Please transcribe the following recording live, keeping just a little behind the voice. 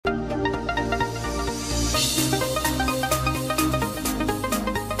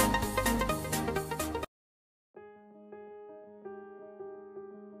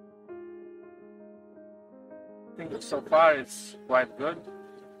So far, it's quite good.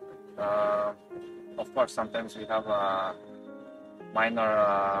 Of course, sometimes we have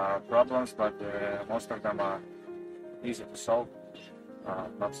minor problems, but most of them are easy to solve,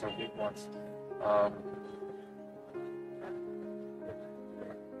 not so big ones.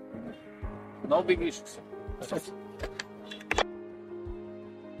 No big issues.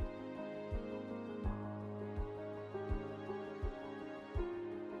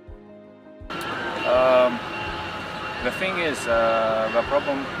 The thing is, the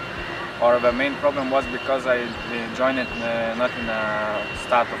problem or the main problem was because I joined it not in the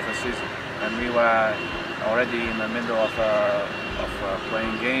start of the season, and we were already in the middle of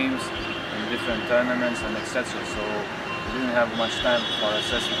playing games in different tournaments and etc. So we didn't have much time for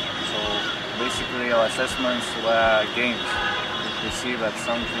assessment. So basically our assessments were games. If we see that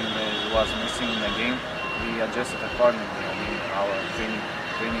something was missing in the game, we adjusted accordingly. I mean, our training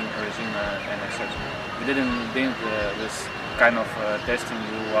regime and etc. We didn't think this kind of testing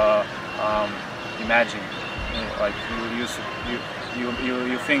you imagine, like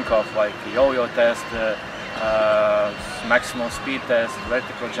you think of like yo-yo test, maximum speed test,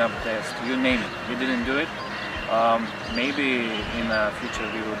 vertical jump test, you name it. We didn't do it. Maybe in the future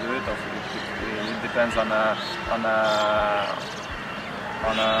we will do it. It depends on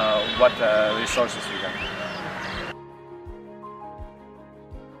what resources we have.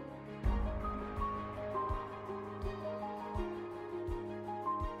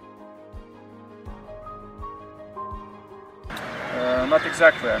 Not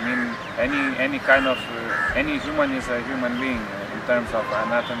exactly. I mean, any human is a human being in terms of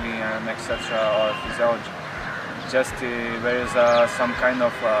anatomy and etc. or physiology. Just there is some kind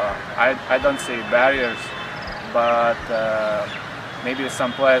of I don't say barriers, but maybe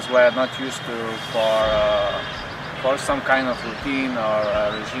some players were not used to for some kind of routine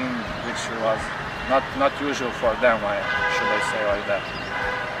or regime which was not usual for them. Should I say like that?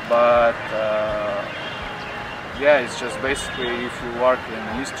 But yeah, it's just basically if you work in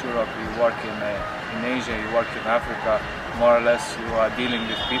East Europe, you work in Asia, you work in Africa, more or less you are dealing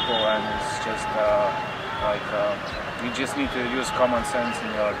with people, and it's just you just need to use common sense in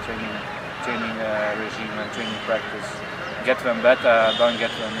your training regime and training practice. Get them better, don't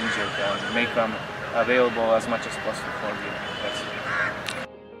get them injured, and make them available as much as possible for you. That's it.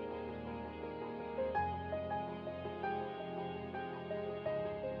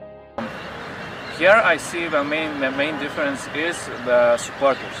 Here I see the main difference is the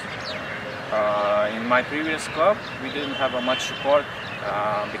supporters. In my previous club we didn't have much support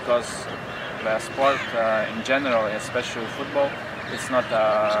because the sport in general, especially football, it's not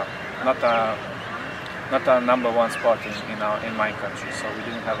a #1 sport in my country. So we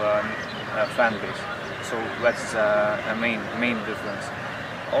didn't have a fan base. So that's a main difference.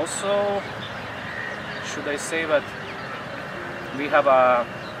 Also, should I say that we have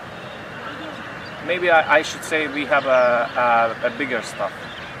maybe I should say we have a bigger stuff.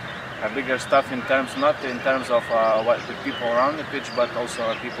 A bigger stuff in terms, not in terms of what the people around the pitch, but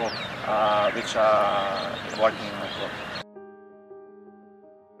also people which are working in the club.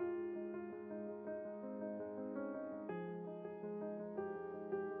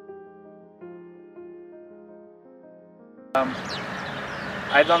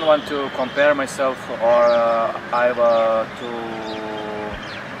 I don't want to compare myself or either to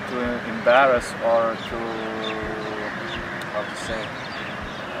embarrass or to, how to say,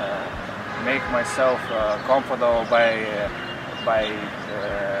 make myself comfortable by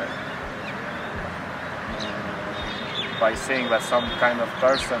saying that some kind of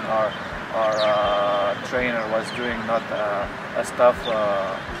person or trainer was doing not a stuff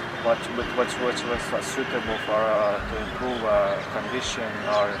which was suitable for to improve condition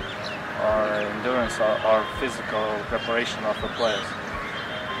or endurance or physical preparation of the players.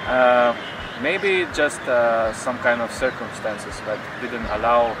 Maybe just some kind of circumstances that didn't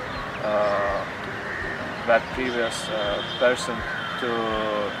allow that previous person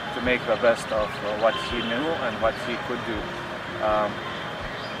to make the best of what he knew and what he could do.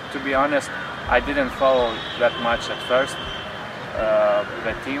 To be honest, I didn't follow that much at first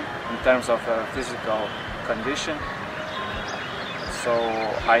the team in terms of physical condition, so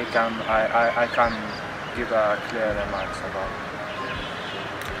I can give clear remarks about it.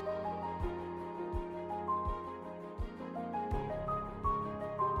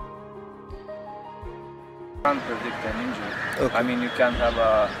 You can't predict an injury. Okay. I mean, you can have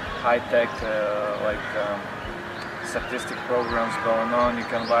a high-tech statistic programs going on. You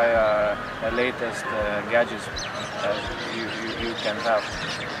can buy the latest gadgets you can have.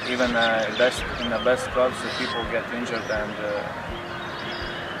 Even in the best clubs, people get injured, and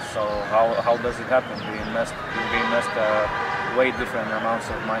So how does it happen? We invest way different amounts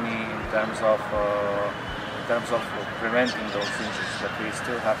of money in terms of preventing those injuries, but they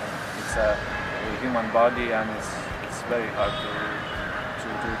still happen. It's a human body, and it's very hard to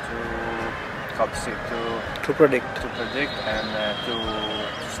how to say to predict and to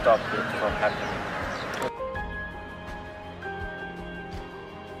stop it from happening.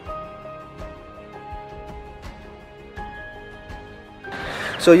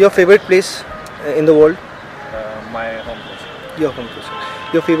 So your favorite place in the world? My home place. Your home place.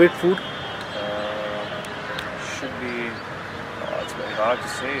 Your favorite food? Should be. It's very hard to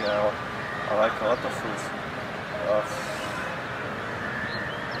say. I like a lot of foods.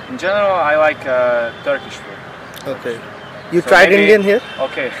 In general, I like Turkish food. Okay. You tried maybe, Indian here?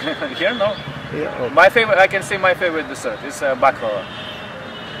 Okay. Here, no. Yeah, okay. My favorite. I can say my favorite dessert is baklava.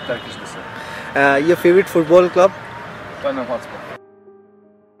 Turkish dessert. Your favorite football club? Tottenham Hotspur.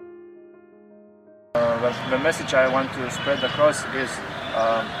 The message I want to spread across is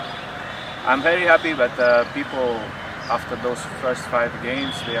I'm very happy that people, after those first 5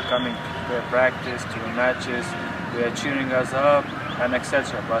 games, they are coming to practice, to matches, they are cheering us up and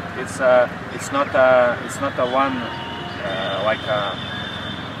etc. But it's not a one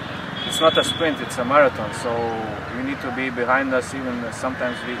it's not a sprint, it's a marathon. So you need to be behind us. Even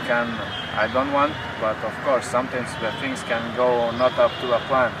sometimes we can. I don't want, but of course sometimes the things can go not up to a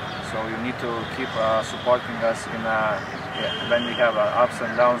plan. So you need to keep supporting us in when we have ups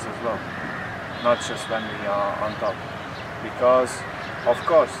and downs as well, not just when we are on top. Because of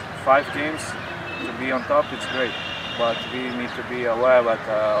course 5 games to be on top, it's great, but we need to be aware that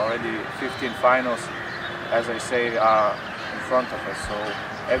already 15 finals, as I say, are in front of us. So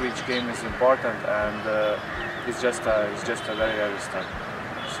every game is important, and it's just a very early start.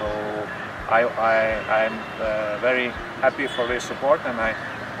 So I'm very happy for their support, and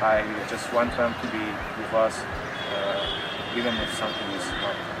I just want them to be with us, even if something is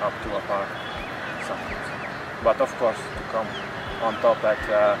not up to a par sometimes. But of course, to come on top at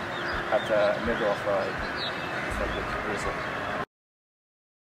the middle of a good result.